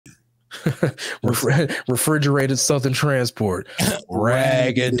Refrigerated Southern Transport.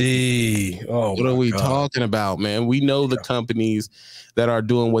 Raggedy. Oh, what are we talking about, man? We know the companies that are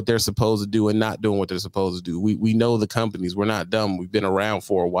doing what they're supposed to do and not doing what they're supposed to do. We know the companies. We're not dumb. We've been around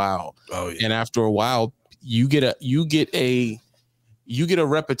for a while. Oh, yeah. And after a while, you get a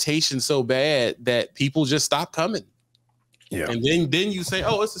reputation so bad that people just stop coming. Yeah. And then you say,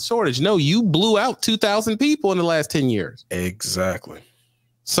 oh, it's a shortage. No, you blew out 2,000 people in the last 10 years. Exactly.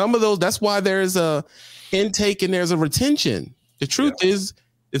 Some of those, that's why there's a intake and there's a retention. The truth is,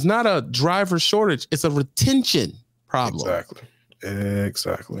 it's not a driver shortage. It's a retention problem.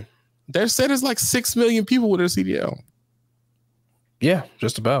 Exactly. They said there's like 6 million people with their CDL. Yeah,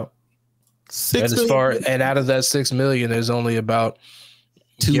 just about. 6 and million. And out of that 6 million, there's only about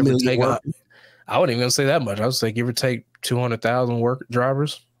 2 million. I wouldn't even say that much. I would say give or take 200,000 work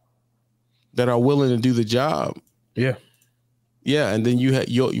drivers that are willing to do the job. Yeah. Yeah. And then you have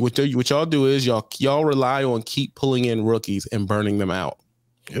what y'all do is y'all rely on keep pulling in rookies and burning them out.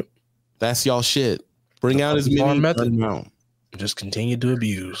 Yep. That's y'all shit. Bring out as many method. Just continue to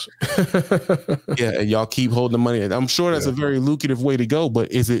abuse. Yeah, and y'all keep holding the money. I'm sure that's a very lucrative way to go,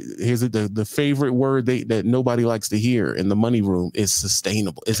 but is it the favorite word that nobody likes to hear in the money room is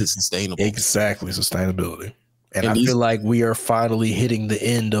sustainable? Is it sustainable? Exactly, sustainability. And I feel like we are finally hitting the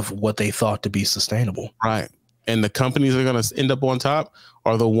end of what they thought to be sustainable. Right. And the companies that are going to end up on top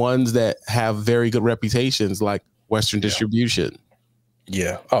are the ones that have very good reputations, like Western Distribution.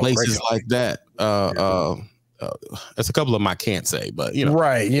 Yeah. Places like that. There's a couple of them I can't say, but you know,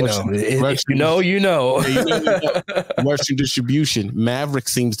 right? You know, you know. Western Distribution, Maverick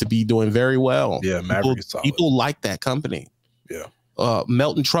seems to be doing very well. Yeah, Maverick. People like that company. Yeah.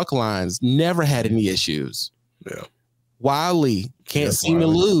 Melton Truck Lines never had any issues. Yeah. Wiley can't seem to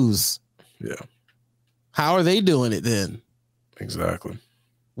lose. Yeah. How are they doing it then? Exactly.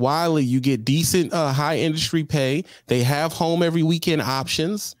 Wiley, you get decent high industry pay. They have home every weekend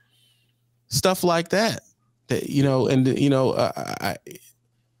options, stuff like that.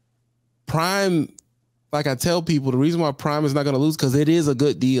 Prime, like I tell people, the reason why Prime is not going to lose because it is a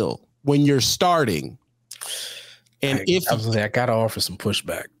good deal when you're starting. And I got to offer some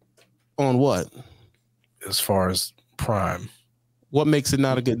pushback on what, as far as Prime, what makes it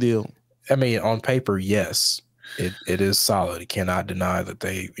not a good deal? I mean, on paper, yes, it is solid. You cannot deny that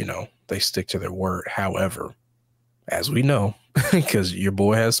they stick to their word. However, as we know, because your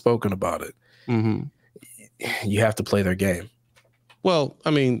boy has spoken about it. Mm-hmm. You have to play their game. Well, I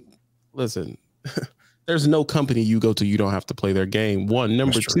mean, listen, there's no company you go to, you don't have to play their game. One.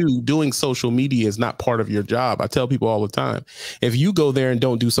 Number two, doing social media is not part of your job. I tell people all the time, if you go there and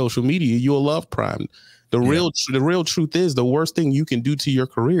don't do social media, you'll love Prime. The real truth is the worst thing you can do to your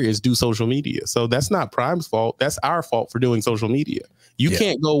career is do social media. So that's not Prime's fault. That's our fault for doing social media. You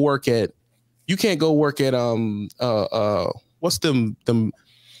can't go work at what's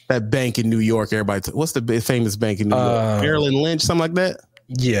that bank in New York, what's the famous bank in New York? Maryland Lynch, something like that?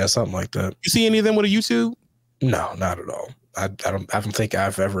 Yeah, something like that. You see any of them with a YouTube? No, not at all. I don't think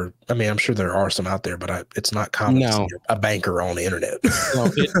I've ever, I mean, I'm sure there are some out there, but it's not common to see a banker on the internet. No,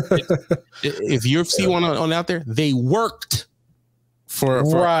 if you see one on out there, they worked for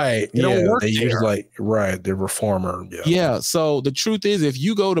right. They don't work they there. Use the reformer. Yeah. Yeah. So the truth is, if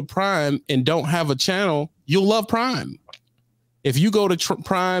you go to Prime and don't have a channel, you'll love Prime. If you go to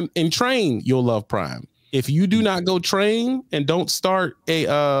Prime and train, you'll love Prime. If you do not go train and don't start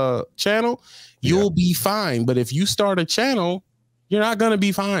a channel, you'll be fine. But if you start a channel, you're not gonna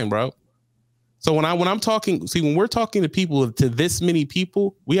be fine, bro. So when I'm talking, when we're talking to people, to this many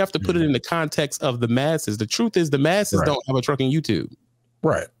people, we have to put it in the context of the masses. The truth is, the masses don't have a trucking YouTube.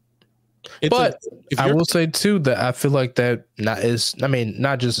 Right. But I will say too that I feel like that not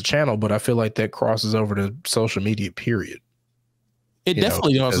just a channel, but I feel like that crosses over to social media, period. It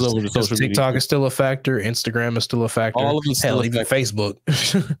definitely crosses over to social media. TikTok is still a factor. Instagram is still a factor. All of it's still even Facebook.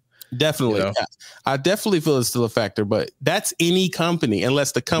 Definitely. Yeah. I definitely feel it's still a factor, but that's any company,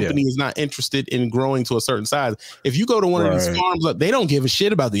 unless the company is not interested in growing to a certain size. If you go to one of these farms, they don't give a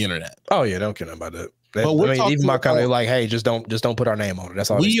shit about the internet. Oh yeah, they don't care about that. Even my company, like, hey, just don't put our name on it. That's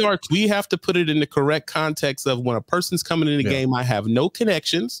all. We have to put it in the correct context of when a person's coming in the game. I have no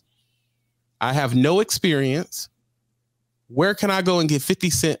connections. I have no experience. Where can I go and get 50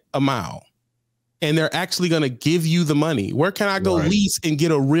 cents a mile? And they're actually going to give you the money. Where can I go lease and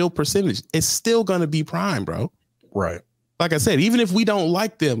get a real percentage? It's still going to be Prime, bro. Right. Like I said, even if we don't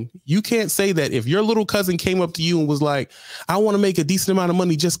like them, you can't say that if your little cousin came up to you and was like, I want to make a decent amount of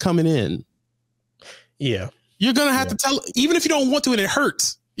money just coming in. Yeah. You're going to have to tell, even if you don't want to and it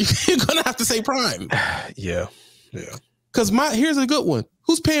hurts, you're going to have to say Prime. Yeah. Yeah. Because here's a good one.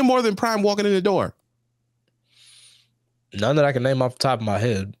 Who's paying more than Prime walking in the door? None that I can name off the top of my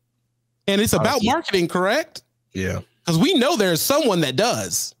head. And it's about marketing, correct? Yeah. Because we know there's someone that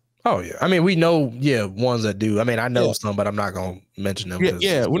does. Oh, yeah. I mean, we know, ones that do. I mean, I know some, but I'm not going to mention them.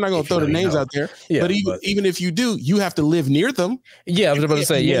 Yeah, we're not going to throw the names out there. Yeah, but even if you do, you have to live near them. Yeah, I was about to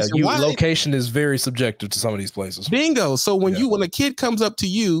say, location is very subjective to some of these places. Bingo. So when a kid comes up to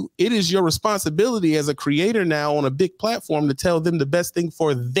you, it is your responsibility as a creator now on a big platform to tell them the best thing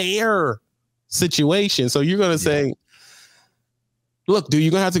for their situation. So you're going to say, look, dude, you're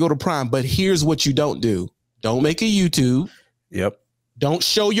going to have to go to Prime, but here's what you don't do. Don't make a YouTube. Yep. Don't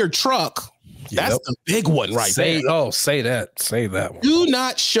show your truck. That's the big one there. Oh, say that. Say that one. Do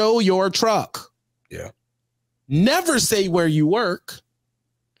not show your truck. Yeah. Never say where you work.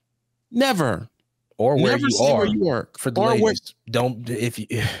 Never. Or where you are. Where you work. For the ladies. Don't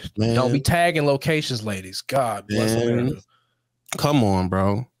be tagging locations, ladies. God bless them. Come on,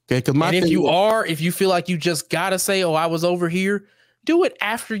 bro. Okay, if you feel like you just gotta say, "Oh, I was over here," do it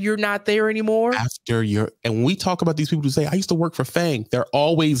after you're not there anymore. And when we talk about these people who say, I used to work for Fang, they're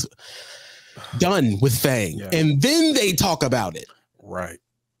always done with Fang. Yeah. And then they talk about it. Right.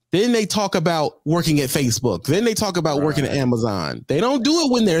 Then they talk about working at Facebook. Then they talk about working at Amazon. They don't do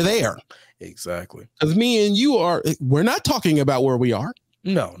it when they're there. Exactly. Because me and you we're not talking about where we are.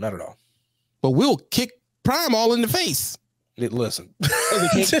 No, not at all. But we'll kick Prime all in the face. Listen.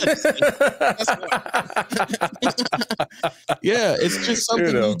 Yeah, it's just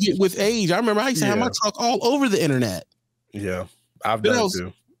something you get with age. I remember I used to have my truck all over the internet. Yeah, I've done it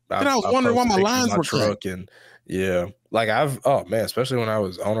too. Then I was wondering why my lines were cut. Like especially when I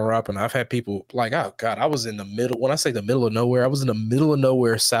was owner up, and I've had people like, oh God, I was in the middle. When I say the middle of nowhere, I was in the middle of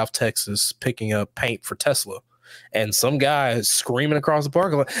nowhere, South Texas, picking up paint for Tesla. And some guy is screaming across the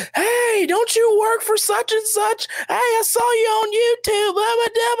park, like, "Hey, don't you work for such and such? Hey, I saw you on YouTube." Blah, blah,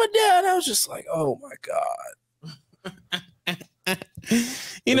 blah, blah, blah. And I was just like, "Oh my God."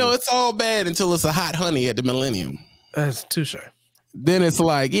 It's all bad until it's a hot honey at the Millennium. That's touche. Then it's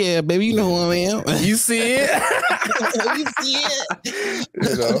like, yeah, baby, you know who I am. You see it? You see it?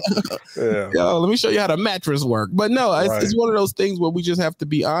 Yeah. Yo, let me show you how the mattress work. But no, it's one of those things where we just have to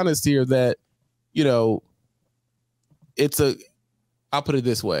be honest here that, I'll put it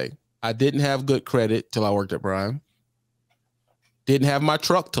this way. I didn't have good credit till I worked at Prime. Didn't have my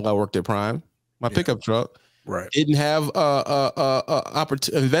truck till I worked at Prime, my pickup truck. Right. Didn't have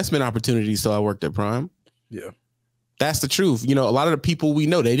investment opportunities till I worked at Prime. Yeah. That's the truth. A lot of the people we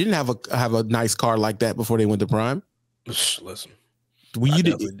know, they didn't have a nice car like that before they went to Prime. Listen.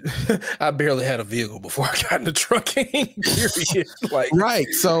 I barely had a vehicle before I got into trucking. Period. Right.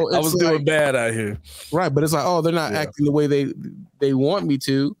 So I was doing bad out here. Right. But it's like, oh, they're not acting the way they want me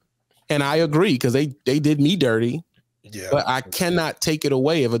to. And I agree, because they did me dirty. Yeah. But I cannot take it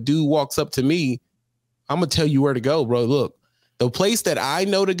away. If a dude walks up to me, I'm gonna tell you where to go, bro. Look, the place that I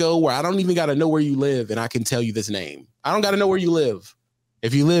know to go, where I don't even gotta know where you live, and I can tell you this name. I don't gotta know where you live.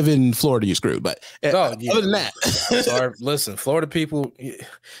 If you live in Florida, you're screwed. But other than that, I'm sorry. Listen, Florida people, you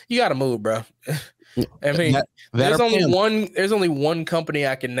got to move, bro. I mean, there's only one company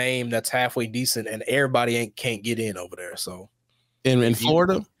I can name that's halfway decent, and everybody can't get in over there. So, in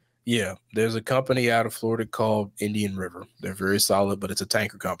Florida, there's a company out of Florida called Indian River. They're very solid, but it's a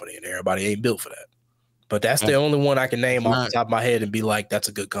tanker company, and everybody ain't built for that. But that's the only one I can name off the top of my head and be like, that's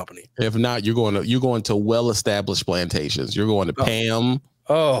a good company. If not, you're going to well-established plantations. You're going to Pam.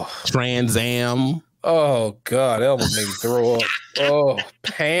 Trans Am. Oh God, that almost made me throw up. Oh,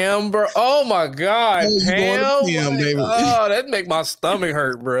 Pam, bro. Oh my God, Pam. Oh, that make my stomach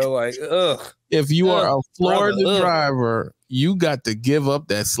hurt, bro. Like, ugh. If you are a Florida driver, you got to give up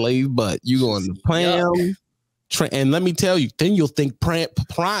that slave butt. You going to Pam. And let me tell you, then you'll think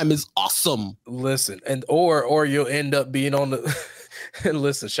Prime is awesome. Listen, or you'll end up being on the. And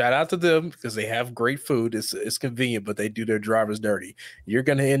listen, shout out to them because they have great food. It's convenient, but they do their drivers dirty. You're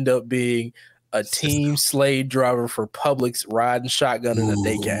going to end up being a team slave driver for Publix, riding shotgun in a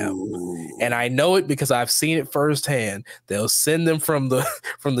day cab. And I know it because I've seen it firsthand. They'll send them from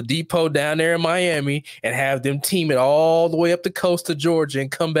the depot down there in Miami and have them team it all the way up the coast to Georgia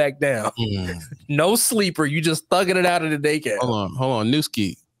and come back down. No sleeper. You just thugging it out of the day cab. Hold on.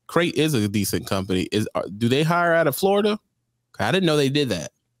 Newski, Crate is a decent company. Do they hire out of Florida? I didn't know they did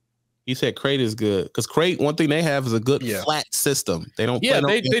that. He said Crate is good because Crate, one thing they have is a good flat system. They don't. Yeah,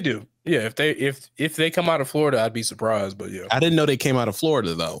 they do. Yeah, if they come out of Florida, I'd be surprised. But yeah, I didn't know they came out of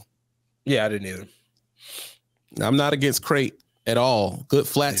Florida though. Yeah, I didn't either. I'm not against Crate at all. Good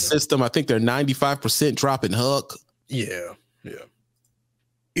flat system. I think they're 95% drop and hook. Yeah.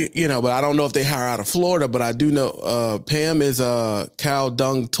 You know, but I don't know if they hire out of Florida, but I do know Pam is a cow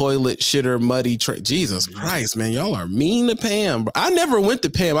dung toilet shitter muddy Jesus Christ, man, y'all are mean to Pam. I never went to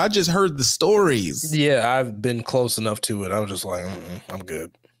Pam. I just heard the stories. Yeah, I've been close enough to it. I was just like, I'm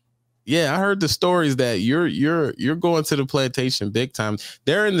good. Yeah, I heard the stories that you're going to the plantation big time.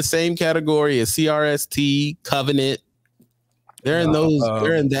 They're in the same category as CRST, Covenant. They're in those.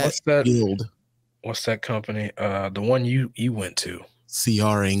 They're in that guild. What's that company? The one you went to.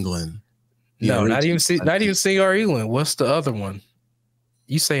 CR England. No, not even CR England. What's the other one?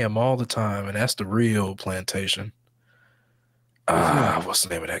 You say them all the time, and that's the real plantation. What's the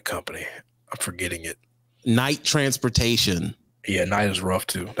name of that company? I'm forgetting it. Night Transportation. Yeah, Night is rough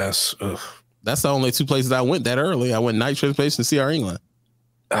too. That's the only two places I went that early. I went Night Transportation, CR England.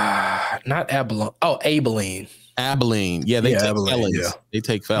 Not Abilene. Oh, Abilene. Abilene. Yeah, they take felons. Yeah. They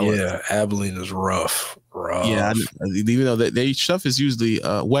take felons. Yeah, Abilene is rough. Yeah, even though they stuff is usually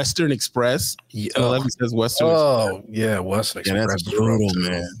Western Express. Yeah. 11 says Western Express. Yeah, Western Express. That's brutal,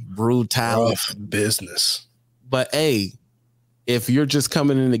 man. Brutality. Business. But hey, if you're just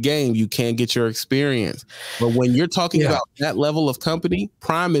coming in the game, you can't get your experience. But when you're talking about that level of company,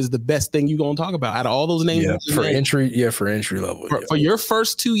 Prime is the best thing you're going to talk about out of all those names. Yeah, for entry level. For your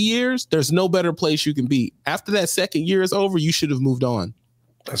first 2 years, there's no better place you can be. After that second year is over, you should have moved on.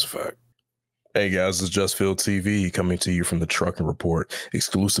 That's a fact. Hey guys, it's Just Filled TV coming to you from the Trucking Report,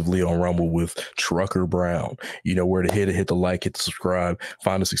 exclusively on Rumble with Trucker Brown. You know where to hit the like, hit the subscribe.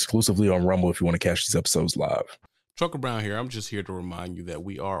 Find us exclusively on Rumble if you want to catch these episodes live. Trucker Brown here. I'm just here to remind you that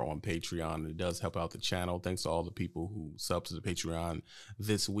we are on Patreon, and it does help out the channel. Thanks to all the people who sub to the Patreon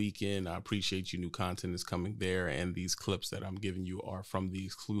this weekend. I appreciate you. New content is coming there, and these clips that I'm giving you are from the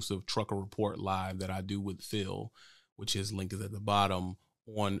exclusive Trucker Report live that I do with Phil, which his link is at the bottom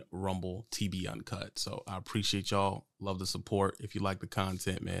on Rumble TB Uncut. So I appreciate y'all. Love the support. If you like the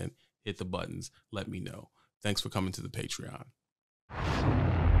content, man, hit the buttons. Let me know. Thanks for coming to the Patreon.